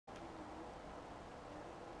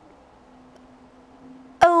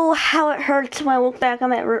Oh, how it hurts when I look back on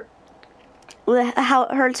my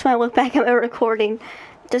recording,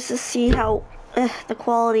 just to see how the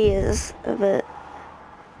quality is of it.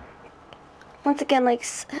 Once again, like,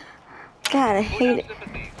 God, I hate it.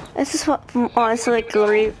 This is what, honestly, like,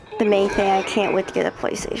 literally the main thing. I can't wait to get a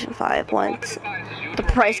PlayStation 5 once the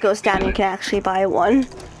price goes down and you can actually buy one.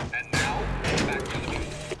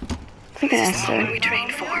 This is the moment we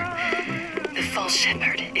trained for. The false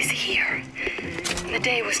shepherd is here. The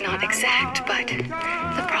day was not exact, but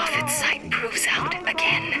the prophet's sight proves out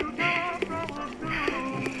again.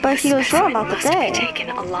 But he was wrong about the day. Must be taken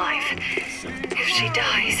alive. If she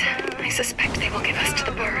dies, I suspect they will give us to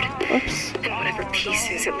the bird. Oops. And whatever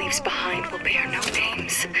pieces it leaves behind will bear no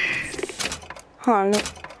names. Hold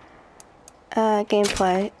on.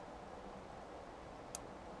 Gameplay.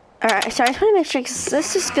 Alright, so I just want to make sure, because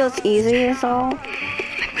this just feels easy, is all.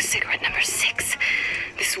 That was cigarette number 6.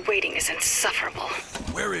 This waiting is insufferable.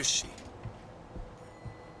 Where is she?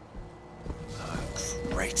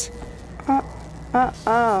 Great.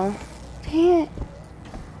 Uh-oh. Dang it.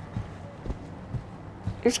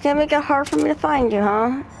 You're just gonna make it hard for me to find you,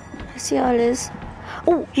 huh? I see how it is.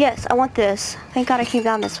 Oh, yes, I want this. Thank God I came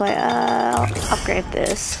down this way. I'll upgrade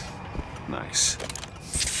this. Nice.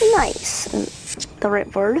 Nice. The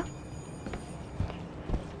right word.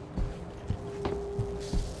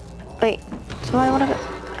 Wait, so I want to go...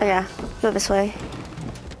 Oh yeah, go this way.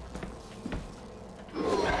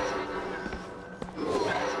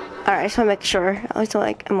 Alright, I just want to make sure. I was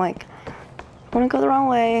like, I want to go the wrong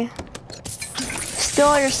way. Steal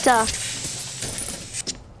all your stuff.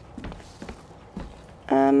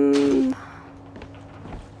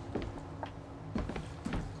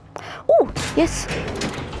 Oh, yes.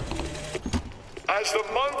 As the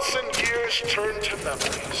months and years turned to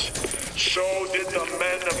memories, so did the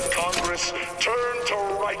men of Congress turn to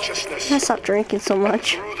righteousness. I'm gonna stop drinking so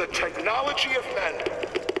much. Through the technology of men,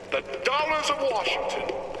 the dollars of Washington,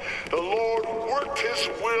 the Lord worked his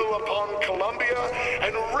will upon Columbia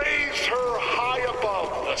and raised her high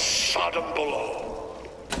above the Sodom below.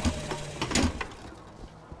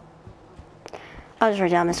 I'll just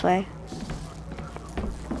run down this way.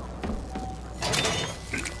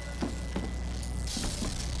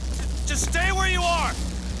 Just stay where you are.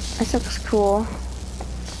 This looks cool.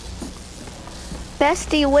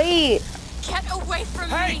 Bestie, wait! Get away from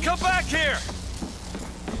me! Hey, come back here!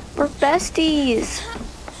 We're besties!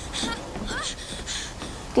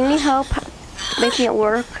 Do you need help making it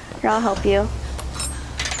work? Here, I'll help you.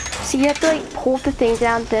 So you have to like pull the thing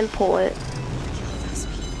down, then pull it.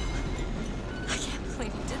 I can't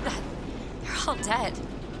believe you did that. They're all dead.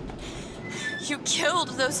 You killed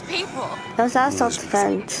those people. That was out of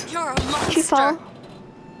self-defense. You're a Did you monster. fall?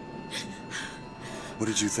 What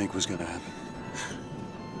did you think was gonna happen?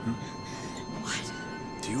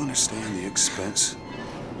 What? Do you understand the expense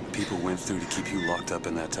people went through to keep you locked up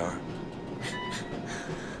in that tower?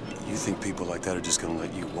 You think people like that are just gonna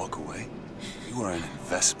let you walk away? You are an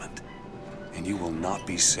investment, and you will not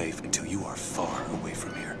be safe until you are far away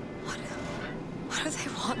from here. What do they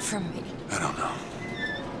want from me? I don't know.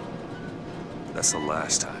 That's the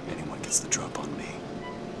last time anyone gets the drop on me.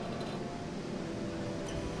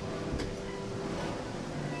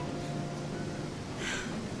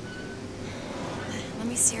 Let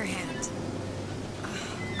me see your hand.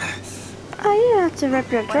 Oh, you don't have to rip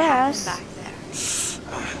your What happened dress. back there?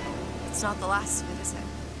 It's not the last of it, is it?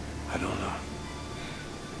 I don't know.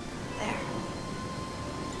 There.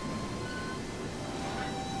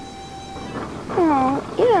 Oh,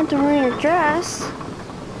 you don't have to ruin your dress.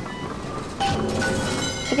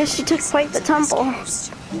 I guess you took quite the tumble. I've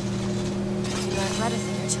read a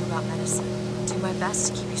thing or two about medicine. I'll do my best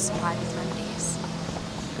to keep you supplied with remedies.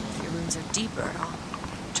 If your wounds are deeper, I'll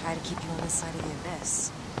try to keep you on this side of the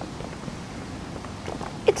abyss.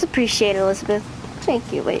 It's appreciated, Elizabeth.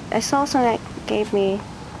 Thank you. Wait, I saw something that gave me...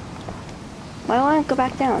 Why don't I go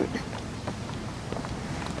back down?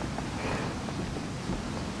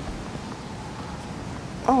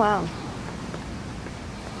 Oh, wow.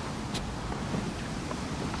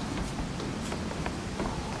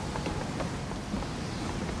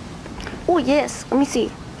 Oh, yes. Let me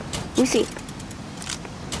see. Let me see.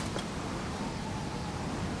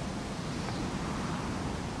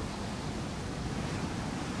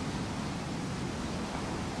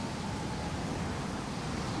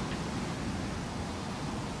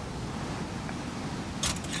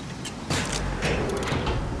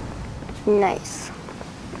 Nice.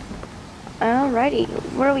 Alrighty,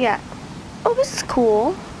 where are we at? Oh, this is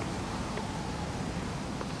cool.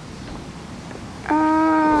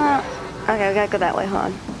 Okay, we gotta go that way, hold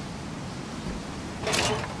on.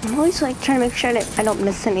 I'm always like trying to make sure that I don't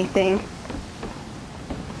miss anything.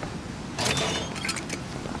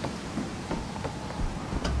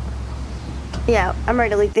 Yeah, I'm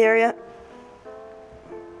ready to leave the area.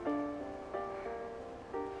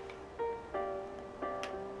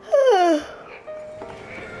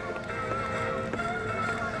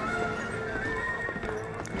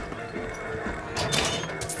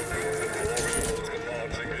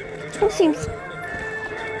 It seems.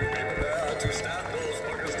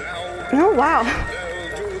 Oh wow.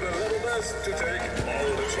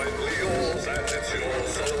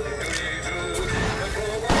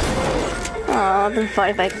 Oh, it'd been fun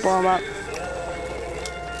if I could blow him up.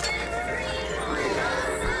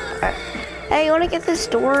 Right. Hey, you wanna get this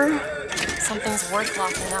door? Something's worth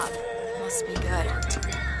locking up. Must be good.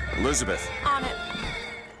 Elizabeth. On it.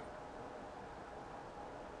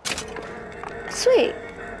 Sweet.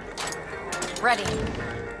 Ready.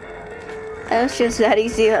 It's just that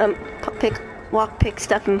easy to pick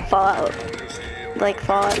stuff in Fallout. Like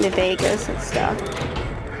Fallout New Vegas and stuff.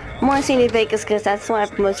 I want to see New Vegas because that's the one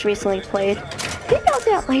I've most recently played. Maybe I'll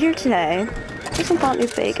do that later today. I some Fallout New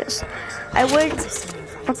Vegas. I would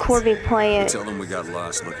record me playing it. Tell them we got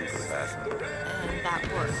lost looking for the bathroom. And that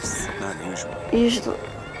works. Not usual. Usually,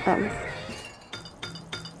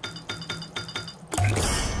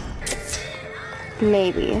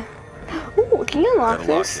 maybe. Ooh, can you unlock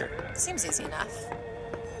this? Here. Seems easy enough.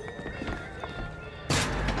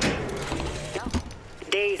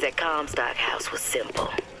 Days at Comstock House was simple.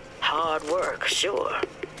 Hard work, sure,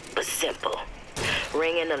 but simple.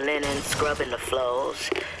 Wringing the linen, scrubbing the floors.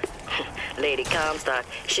 Lady Comstock,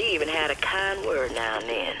 she even had a kind word now and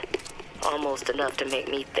then. Almost enough to make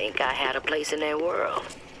me think I had a place in their world.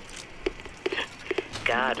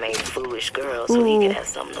 God made foolish girls so he could have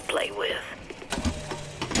something to play with.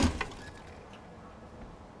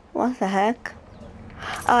 What the heck?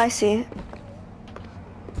 Oh, I see.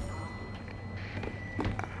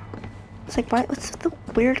 It's like, what's the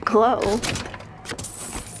weird glow?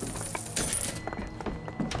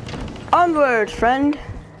 Onward, friend!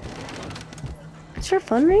 Is your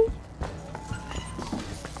phone ring?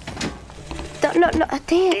 No,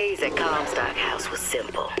 damn. Days at Comstock House was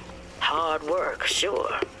simple. Hard work,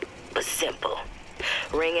 sure, but simple.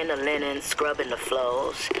 Wringing the linen, scrubbing the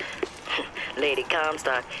floors. Lady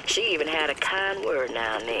Comstock, she even had a kind word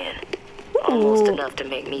now and then. Almost enough to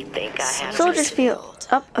make me think I had Soldiers Field.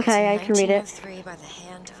 Oh, okay, I can read it. By the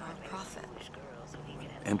hand of our prophet.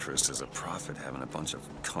 Interest is a prophet having a bunch of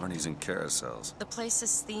carnies and carousels. The place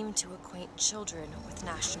is themed to acquaint children with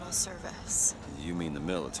national service. You mean the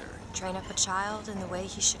military? Train up a child in the way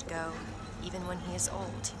he should go. Even when he is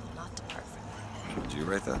old, he will not depart from it. Did you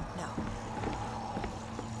write that? No.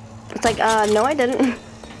 It's like, no I didn't.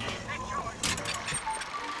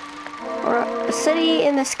 Or a city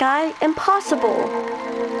in the sky? Impossible!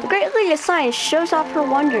 The Great League of Science shows off her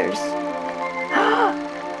wonders.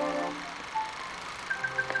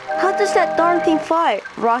 How does that darn thing fly?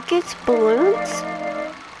 Rockets? Balloons?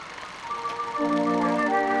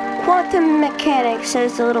 Quantum mechanics,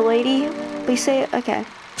 says the little lady. We say, okay.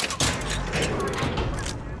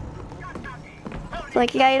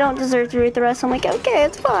 Like, yeah, you don't deserve to read the rest. I'm like, okay,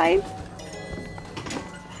 it's fine.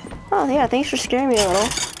 Oh, yeah, thanks for scaring me a little.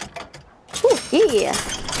 Ooh, yeah.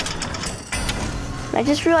 I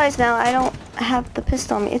just realized now I don't have the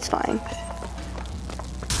pistol on me. It's fine.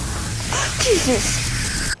 Jesus.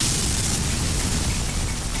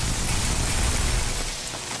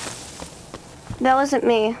 That wasn't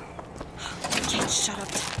me. Can't shut up.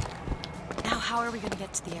 Now, how are we gonna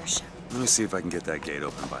get to the airship? Let me see if I can get that gate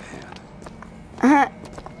open by hand.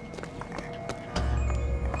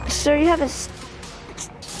 Sir, you have a...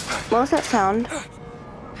 What was that sound?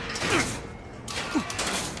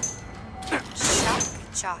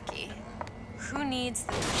 Chalky. Who needs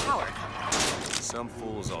the power company? Some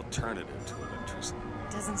fool's alternative to electricity.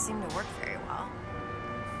 Doesn't seem to work very well.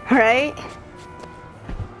 Right?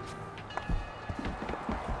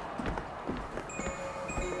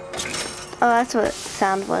 Oh, that's what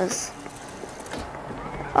sound was.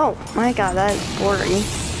 Oh my god, that is blurry.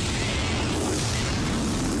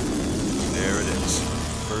 There it is.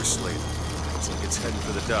 First lady. Looks like it's heading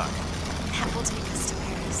for the dock. That will take us to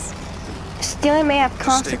Paris. Stealing may have Stay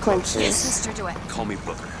close. consequences. Mr. DeWitt. Call me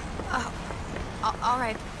Booker. Oh, all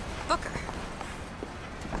right. Booker.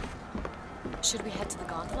 Should we head to the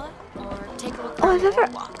gondola or take a look Oh, around the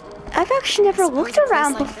boardwalk? I've actually never looked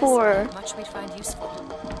around before. Much we'd find useful.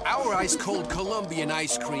 Our ice-cold Colombian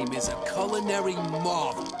ice cream is a culinary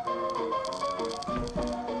marvel.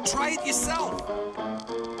 Try it yourself.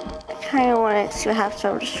 I kind of want to see what happens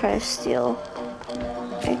if I just try to steal.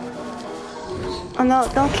 Okay. Oh no,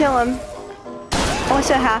 don't kill him. Watch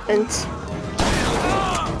what happens.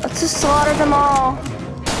 Let's just slaughter them all.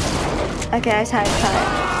 Okay, I just had to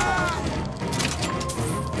try it.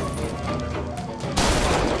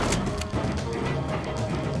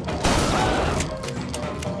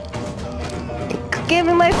 Give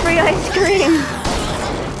me my free ice cream.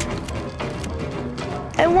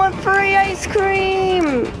 I want free ice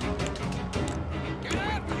cream.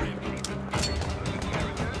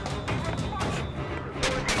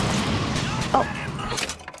 Oh,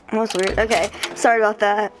 that was weird. Okay, sorry about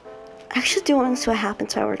that. I actually do want to see what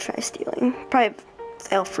happens if I were to try stealing. Probably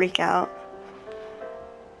they'll freak out.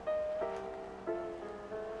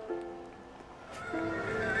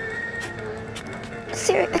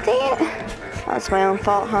 Seriously, dang it. That's my own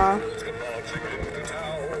fault, huh?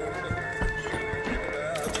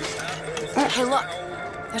 Hey, look.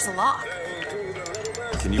 There's a lock.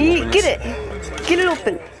 Can you open Get this? it. Get it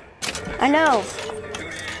open. I know.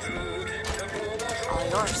 All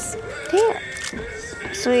yours.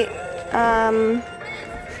 Damn. Sweet. I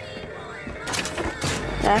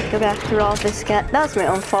have to go back through all this again. That was my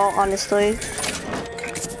own fault, honestly.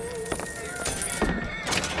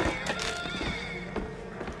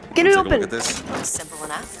 Get it Take a open. look at this. Simple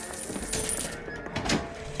enough.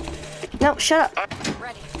 No, shut up.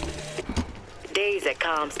 Ready. Days at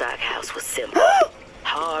Comstock House was simple.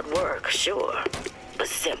 Hard work, sure, but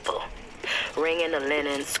simple. Wringing the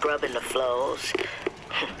linen, scrubbing the floors.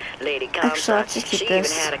 Lady Comstock, just keep she even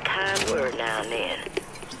this. had a kind word now and then.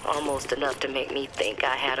 Almost enough to make me think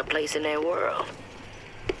I had a place in their world.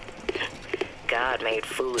 God made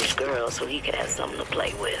foolish girls so he could have something to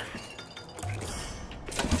play with.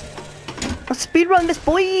 Let's speedrun this,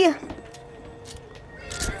 boy!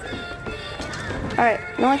 Alright,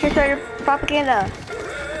 no one can start your propaganda.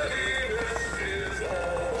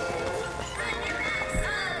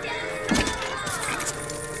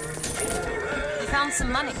 I found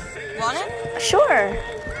some money. Want it? Sure.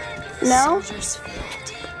 No? Soldiers Field,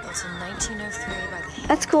 built in 1903 by the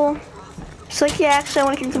That's cool. It's like, yeah, actually, I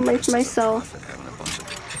want to get some money for myself. Having a bunch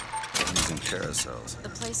of using carousels. The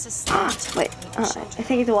place is Wait, I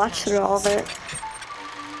think I need to watch through all of it.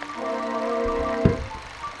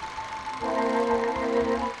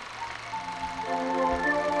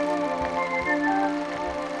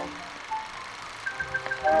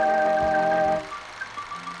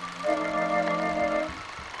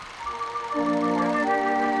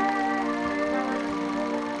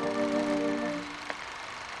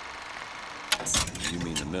 You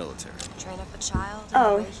mean the military? Train up a child in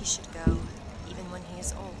Oh. the way he should go, even when he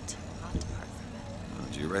is old. He will not depart from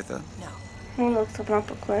it. Did you write that? No. Let me look something up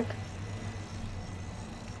real quick.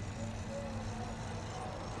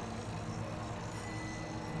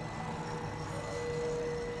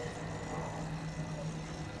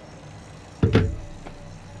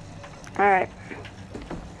 Alright.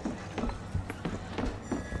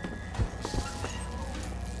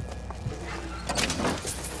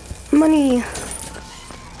 Money.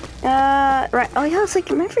 Right. Oh yeah, it's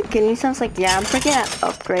like, am I forgetting? Sounds like, yeah, I'm forgetting that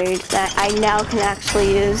upgrade that I now can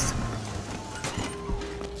actually use.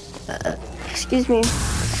 Excuse me.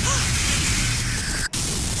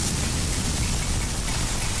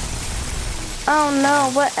 Oh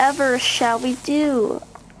no, whatever shall we do?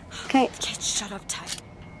 Okay. Kate, shut up tight.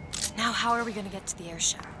 Now how are we gonna get to the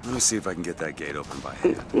airship? Let me see if I can get that gate open by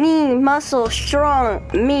hand. Me, muscle, strong.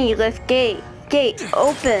 Me, lift gate. Gate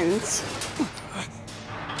opens.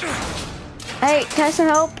 Hey, can I have some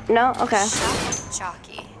help? No? Okay. Shut up,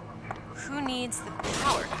 jockey. Who needs the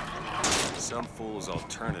power company? Some fool's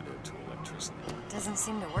alternative to electricity. Doesn't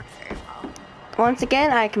seem to work very well. Once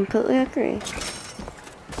again, I completely agree.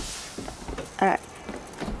 Alright.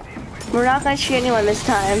 We're not gonna shoot anyone this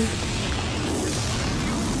time.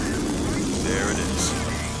 There it is.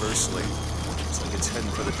 First lady. Looks like it's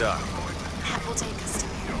heading for the dock. That will take us to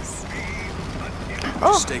Paris.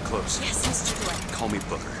 Oh! Stay close. Yes, Mr. Dwight. Call me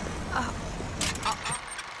Booker.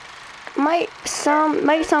 Might be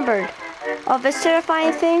Sunbird. Oh, this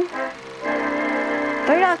terrifying thing?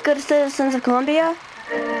 We're not good citizens of Columbia.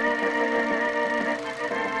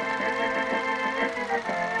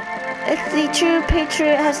 If the true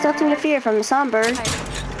patriot has nothing to fear from the Sunbird.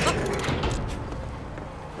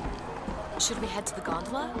 Should we head to the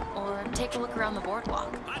gondola or take a look around the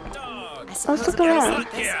boardwalk? I suppose Let's look a place around.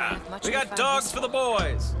 like this will have much We more got fun dogs visiting. for the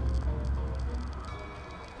boys.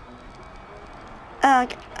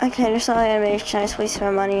 Okay, there's all the animation. I just wasted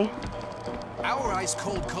my money. Our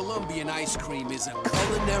ice-cold Colombian ice cream is a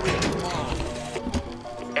culinary marvel.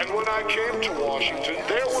 And when I came to Washington,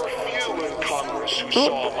 there were few in Congress who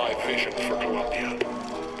saw my vision for Columbia.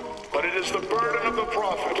 But it is the burden of the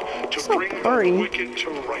prophet to so bring the blurry. wicked to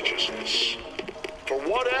righteousness. For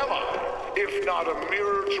whatever, if not a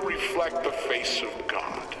mirror to reflect the face of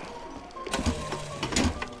God.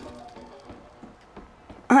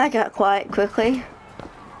 I got quiet quickly.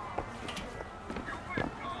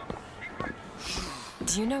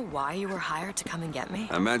 Do you know why you were hired to come and get me?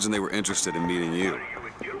 I imagine they were interested in meeting you.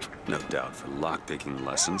 No doubt for lockpicking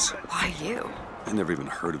lessons. Why you? I never even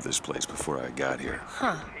heard of this place before I got here.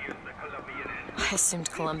 Huh. I assumed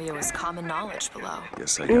Columbia was common knowledge below.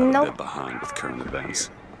 Guess I got a bit behind with current events.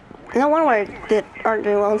 No wonder that aren't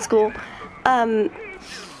doing well in school.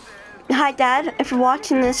 Hi Dad, if you're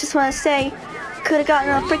watching this, just want to say, could have gotten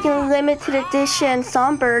a freaking limited edition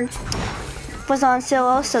Songbird. Was on sale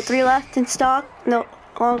also, 3 left in stock. No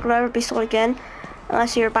longer ever be sold again,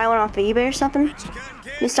 unless you buy one off of eBay or something.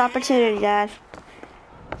 Missed opportunity, Dad.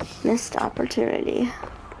 Missed opportunity.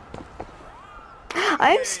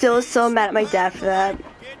 I am still so mad at my dad for that.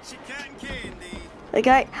 Like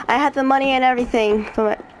I had the money and everything,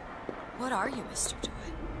 but What are you, Mr.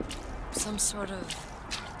 DeWitt? Some sort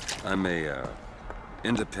of... I'm a,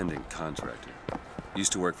 independent contractor.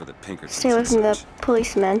 Used to work for the Pinkertons. stay away from the such.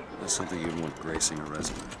 policeman. That's something you'd want gracing a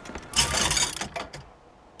resume.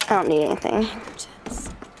 I don't need anything. Pinkertons.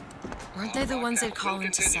 Weren't they the ones they'd call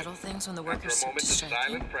in to settle things when the workers started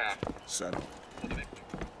striking? Settle.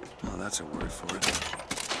 Oh, that's a word for it.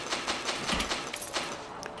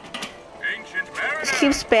 Just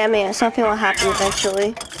keep spamming it, something will happen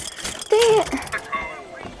eventually. Dang it.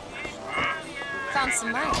 Found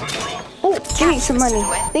some money. Oh, give me some money.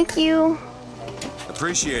 Thank you.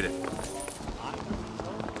 Appreciate it.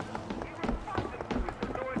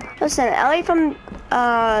 Listen, Ellie from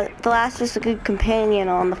The Last was a good companion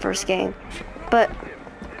on the first game. But,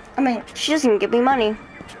 I mean, she doesn't even give me money.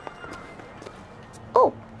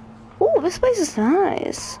 Oh. Oh, this place is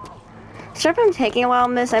nice. Sorry if I'm taking a while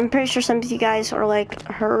on this. I'm pretty sure some of you guys are like,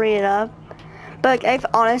 hurry it up. But I've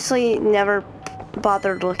honestly never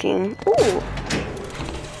bothered looking. Ooh.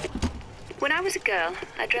 When I was a girl,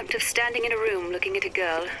 I dreamt of standing in a room looking at a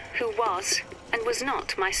girl who was and was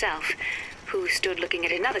not myself, who stood looking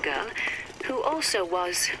at another girl who also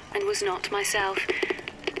was and was not myself.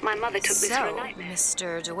 My mother took this for a So, nightmare.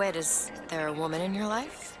 Mr. DeWitt, is there a woman in your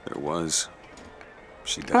life? There was.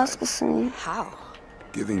 She I was died. listening. How?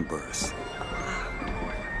 Giving birth.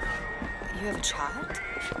 You have a child?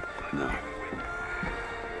 No.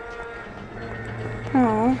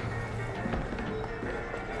 Oh.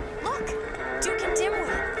 Look! Duke and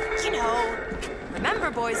Dimwit! You know, remember,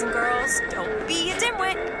 boys and girls, don't be a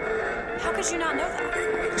dimwit! How could you not know that?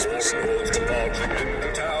 This was so I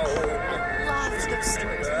loved those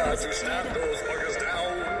stories when I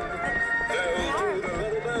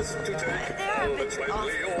was a kid. They're a bit off.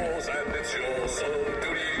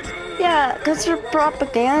 Yeah, because they're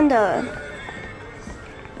propaganda.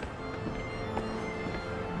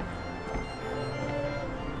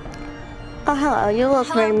 Oh, hello. You look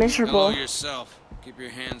very miserable. Hello yourself. Keep your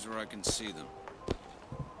hands where I can see them.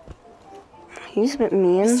 He's a bit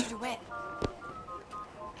mean. Mr. DeWitt,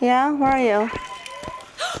 Yeah, where are you?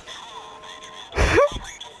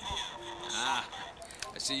 Ah,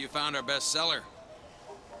 I see you found our bestseller.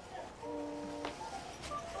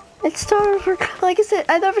 It's Star Wars. Like I said,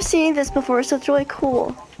 I've never seen this before, so it's really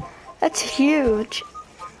cool. That's huge.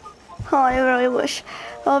 Oh, I really wish.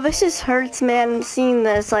 Oh, this just hurts, man, seeing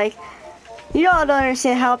this. Like, you all don't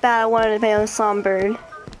understand how bad I wanted to play on Songbird.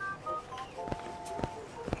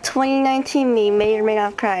 2019 me may or may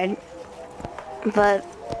not have cried. But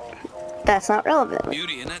that's not relevant.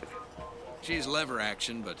 Beauty, isn't it? She's lever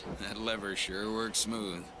action, but that lever sure works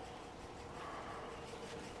smooth.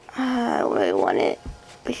 I really want it.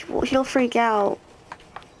 But he'll freak out.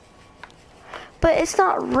 But it's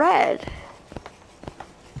not red.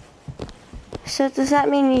 So does that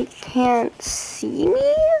mean he can't see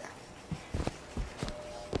me?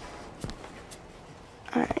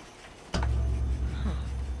 Alright.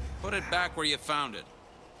 Put it back where you found it.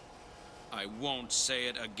 I won't say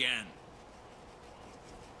it again.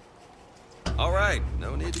 All right,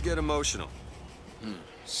 no need to get emotional.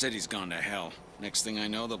 City's gone to hell. Next thing I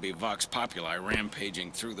know, there'll be Vox Populi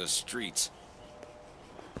rampaging through the streets.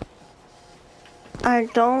 I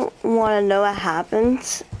don't want to know what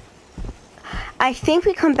happens. I think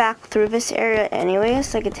we come back through this area anyway,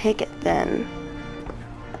 so I could take it then.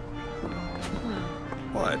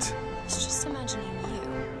 What? I was just imagining you.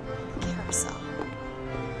 Carousel.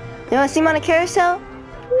 You want to see me on a carousel?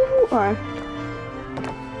 Woo, hold on.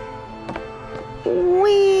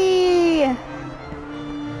 Wee.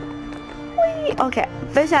 Wee. Okay,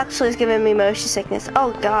 this actually is giving me motion sickness.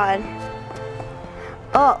 Oh God.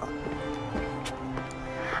 Oh.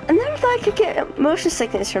 I never thought I could get motion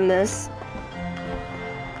sickness from this.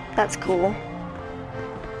 That's cool.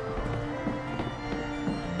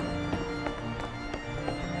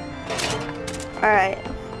 Alright.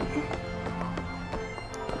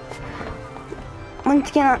 Once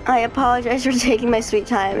again, I apologize for taking my sweet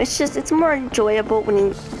time. It's more enjoyable when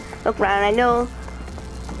you look around. I know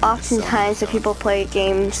oftentimes when people play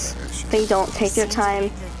games, they don't take their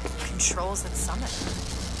time. Controls that summon.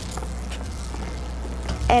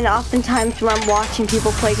 And oftentimes when I'm watching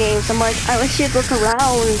people play games, I'm like, I wish you'd look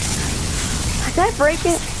around. Did I break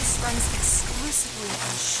it? This runs exclusively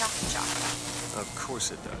on Shock Jock. Of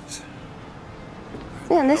course it does.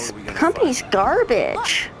 Man, this company's garbage.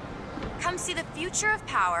 Look, come see the future of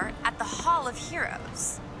power at the Hall of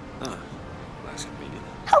Heroes. Huh. That's convenient.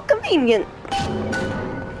 How convenient.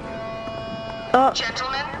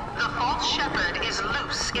 Gentlemen, the false shepherd is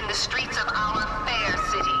loose in the streets of our fair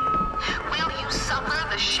city. Will you suffer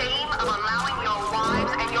the shame of allowing your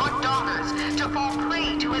wives and your daughters to fall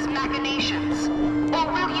prey to his machinations? Or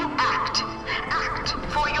will you act? Act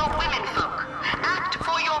for your womenfolk. Act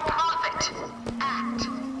for your profit. Act.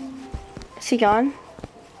 Is he gone?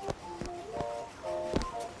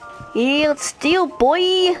 Yeah, let's steal,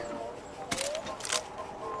 boy.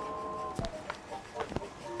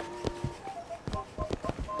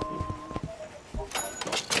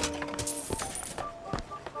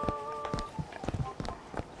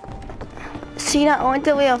 See, not only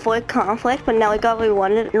did we avoid conflict, but now we got what we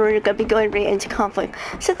wanted, and we're gonna be going right into conflict.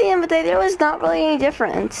 So at the end of the day, there was not really any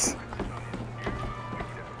difference.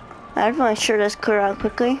 Everyone sure does clear out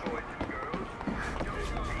quickly.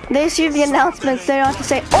 They see the announcements, they don't have to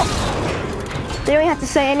say, oh! They don't have to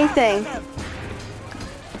say anything.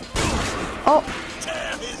 Oh!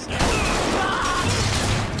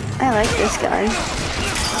 I like this guy.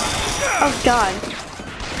 Oh god.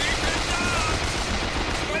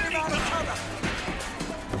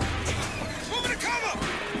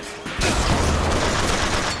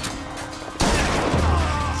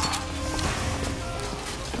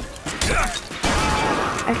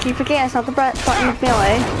 I keep forgetting it's not the button of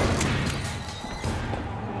melee.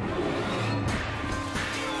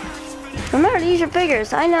 Remember to use your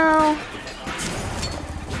fingers, I know.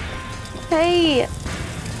 Hey!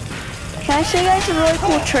 Can I show you guys a really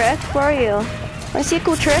cool trick? Where are you? Wanna see a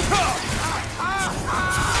cool trick?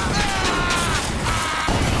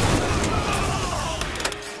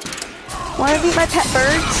 Wanna beat my pet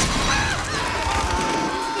birds?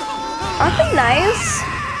 Aren't they nice?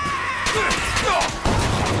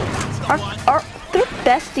 They're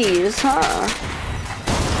besties, huh?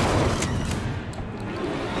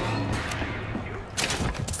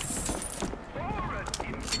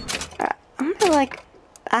 I'm gonna like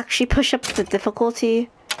actually push up the difficulty.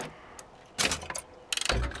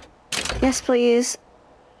 Yes, please.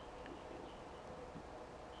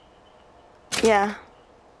 Yeah.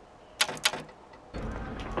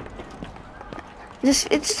 It's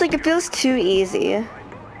just like it feels too easy.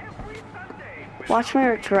 Watch me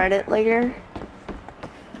regret it later.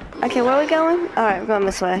 Okay, where are we going? Alright, we're going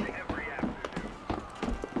this way.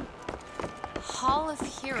 Hall of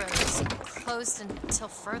Heroes closed until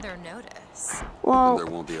further notice. Well, there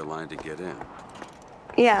won't be a line to get in.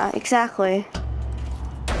 Yeah, exactly.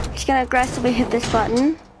 Just gonna aggressively hit this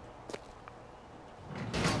button.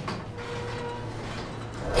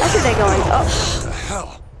 Where are they going? Oh. What the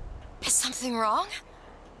hell? Is something wrong?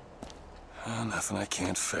 Nothing I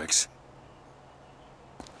can't fix.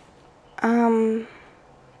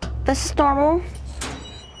 This is normal.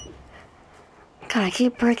 God, I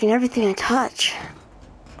keep breaking everything I touch.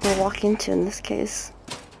 Or walk into in this case.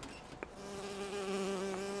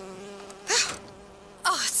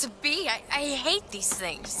 Oh, it's a bee. I hate these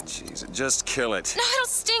things. Jeez, just kill it. No, it'll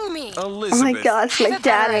sting me. Elizabeth. Oh my god, it's my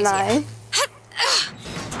dad and I.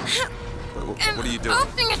 What are you doing?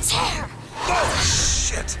 Opening a tear. Oh,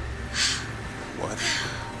 shit. What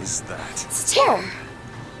is that? It's a tear.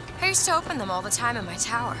 I used to open them all the time in my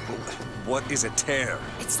tower. What is a tear?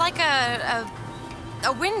 It's like a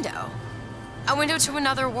window. A window to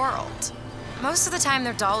another world. Most of the time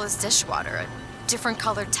they're dull as dishwater, a different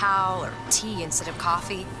colored towel or tea instead of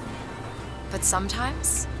coffee. But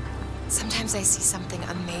sometimes I see something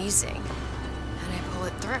amazing and I pull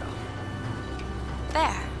it through.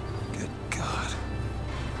 There. Good God.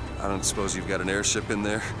 I don't suppose you've got an airship in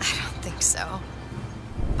there? I don't think so.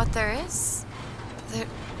 But there is.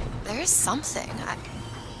 There is something.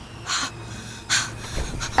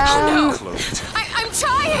 Oh no! Close it. I'm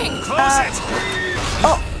trying! Close it!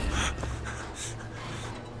 Oh!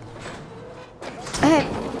 Hey,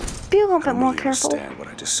 be a little bit more careful. Understand what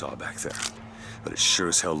I just saw back there. but it sure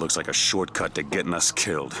as hell looks like a shortcut to getting us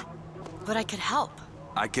killed. But I could help.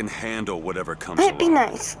 I can handle whatever comes That'd be along.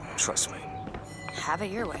 nice. Trust me. Have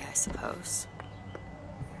it your way, I suppose.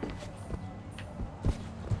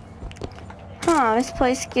 Huh, this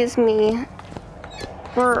place gives me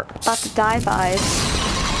we're about to die vibes.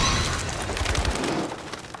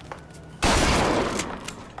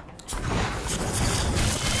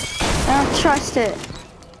 I don't trust it.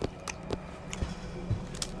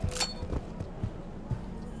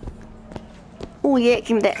 Oh yeah,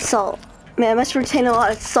 give me that salt. Man, I must retain a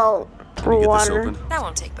lot of salt or water. That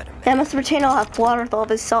won't take but a minute. I must retain a lot of water with all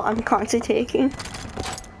this salt I'm constantly taking.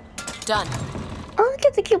 Done. Oh, look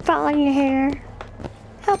at the cute ball in your hair.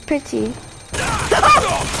 How pretty.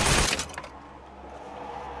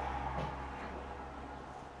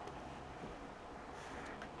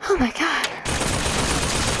 Oh my god.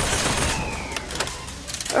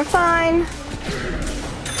 We're fine.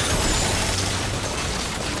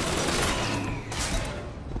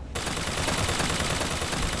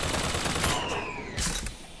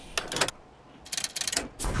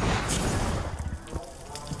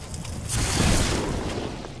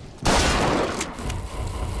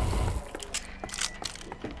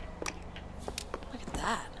 Look at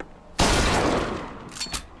that.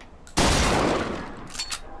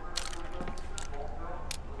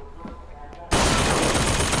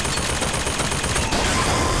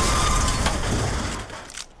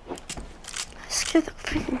 Scared the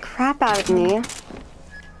freaking crap out of me.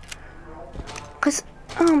 Cause,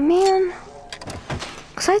 oh man.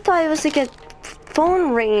 Cause I thought it was like a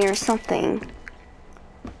phone ringing or something.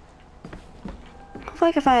 If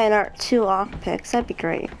I could find our 2 lockpicks, that'd be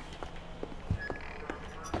great.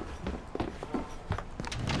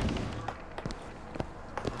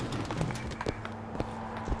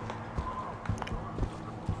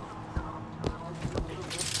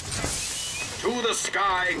 To the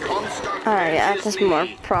sky, Comstock. Alright, yeah, that's more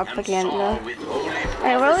propaganda. Alright,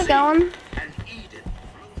 where are we going?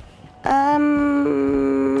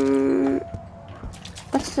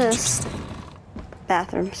 What's this?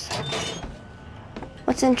 Bathrooms.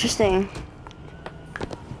 What's interesting?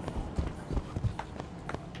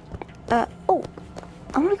 Oh,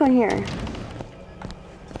 I wanna go in here.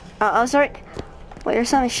 Oh, sorry. Wait, your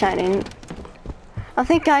sun is shining. Oh,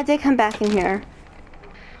 thank God I did come back in here.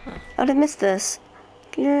 I would have missed this.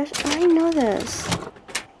 I already know this.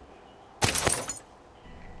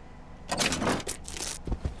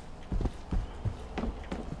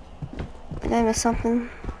 Did I miss something?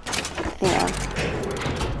 Yeah.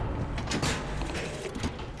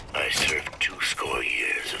 I served 20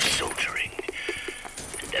 years of soldiering,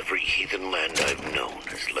 and every heathen land I've known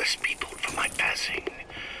has less peopled for my passing.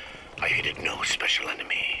 I hated no special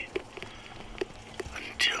enemy.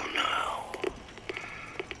 Until now.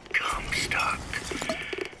 Comstock.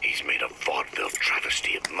 He's made a vaudeville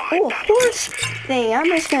travesty of my Oh, of course. battles. Dang, I'm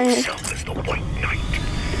just gonna... Himself as the White Knight.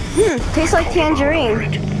 Tastes like tangerine.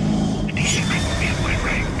 And he stripped me of my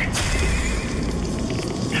rank.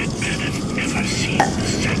 That man has never seen the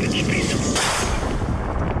savage face of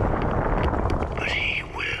war. But he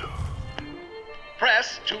will.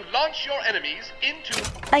 Press to launch your enemies into...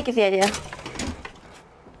 I get the idea.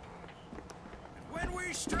 When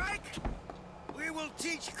we strike, we will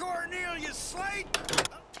teach Cornelius Slate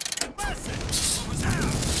a lesson. What was that?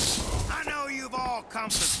 I know you've all come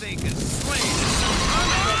to think of Slate as some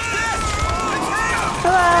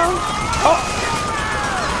Hello. Oh.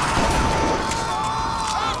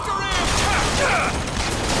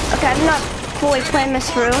 Okay, I'm not fully playing this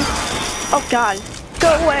through. Oh God, go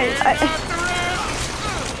away.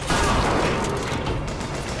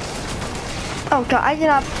 Oh God, I did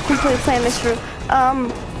not completely plan this through.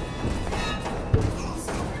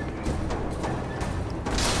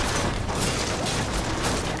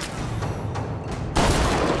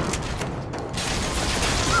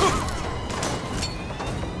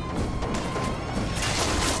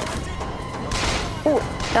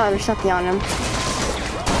 Oh, there's something on him.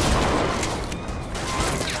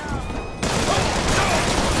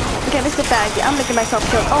 Okay, this is bad. I'm making myself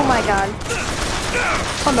kill. Oh my God.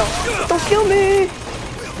 Oh no. Don't kill me.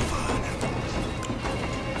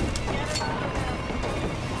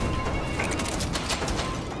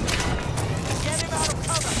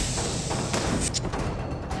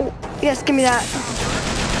 Oh, yes, give me that.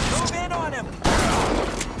 Move in on him.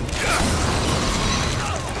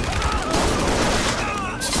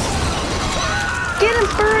 Get him,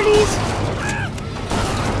 birdies!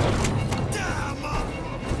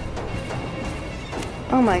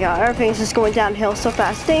 Oh my God, everything's just going downhill so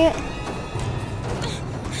fast. Dang it.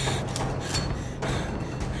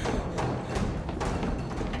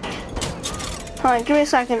 Hold on, give me a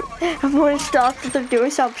second. I'm going to stop because they're doing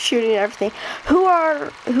some shooting and everything. Who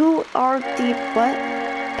are the what?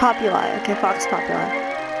 Populi. Okay, Fox Populi.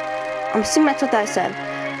 I'm assuming that's what I said.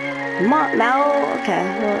 Mal. Okay.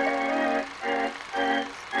 Well,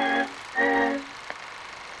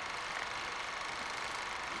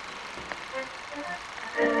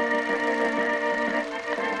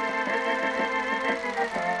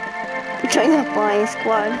 join the flying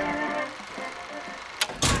squad.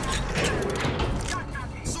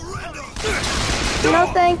 No,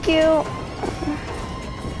 thank you.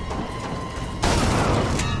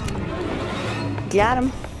 Got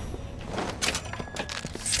him.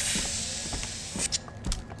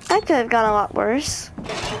 That could have gone a lot worse.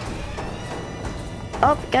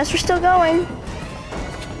 Oh, guess we're still going.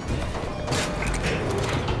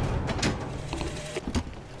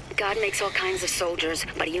 God makes all kinds of soldiers,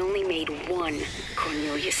 but he only made one,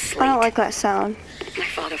 Cornelius Slate. I don't like that sound. My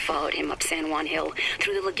father followed him up San Juan Hill,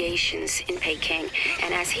 through the legations in Peking,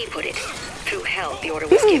 and as he put it, through hell the order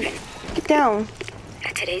was given. Get down.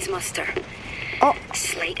 At today's muster,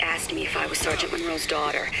 Slate asked me if I was Sergeant Monroe's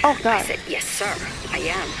daughter. Oh, God. I said, yes, sir, I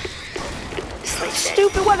am. Slate said,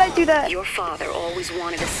 stupid, why'd I do that? Your father always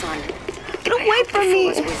wanted a son. Get away from me.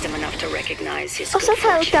 I hope the fool has wisdom enough to recognize his good sometimes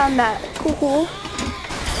I fortune. found that. Cool.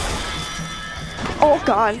 Oh,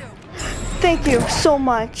 God. Thank you so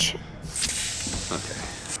much.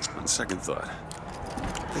 Okay, on second thought,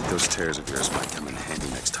 I think those tears of yours might come in handy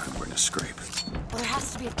next time we're in a scrape. Well, there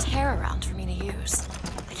has to be a tear around for me to use.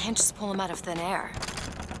 I can't just pull them out of thin air.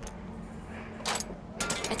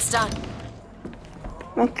 It's done.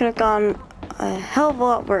 That could have gone a hell of a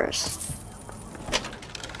lot worse.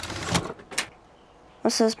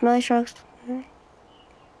 What's this? Melee strokes?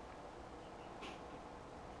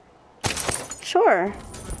 Sure.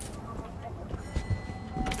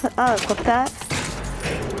 I'll equip that.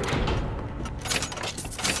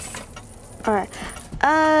 Alright.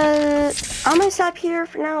 I'm gonna stop here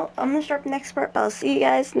for now. I'm gonna start the next part, but I'll see you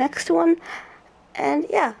guys next one. And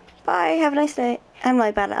yeah, bye. Have a nice day. I'm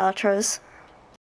really bad at outros.